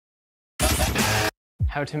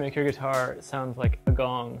How to make your guitar sound like a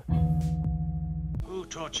gong. Who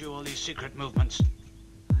taught you all these secret movements?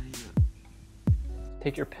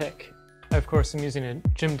 Take your pick. I, of course, am using a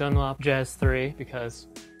Jim Dunlop Jazz 3 because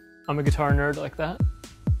I'm a guitar nerd like that.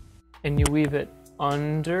 And you weave it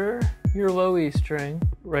under your low E string,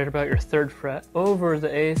 right about your 3rd fret, over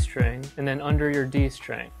the A string, and then under your D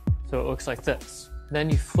string. So it looks like this. Then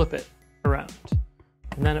you flip it around.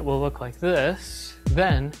 And then it will look like this.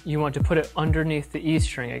 Then you want to put it underneath the E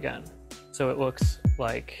string again. So it looks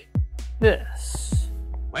like this.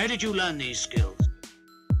 Where did you learn these skills?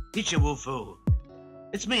 Teacher Wu-Fu.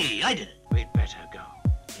 It's me, I did it. We'd better go.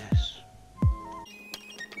 Yes.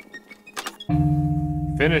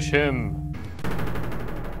 Finish him.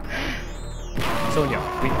 Sonia,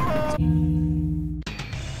 wins.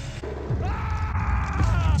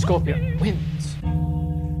 Scorpion wins.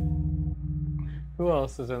 Who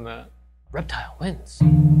else is in that? Reptile wins.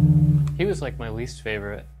 He was like my least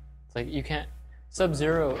favorite. It's like you can't...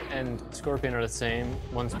 Sub-Zero and Scorpion are the same.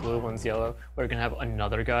 One's blue, one's yellow. Or you can have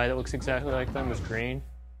another guy that looks exactly like them, is green.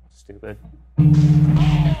 Stupid.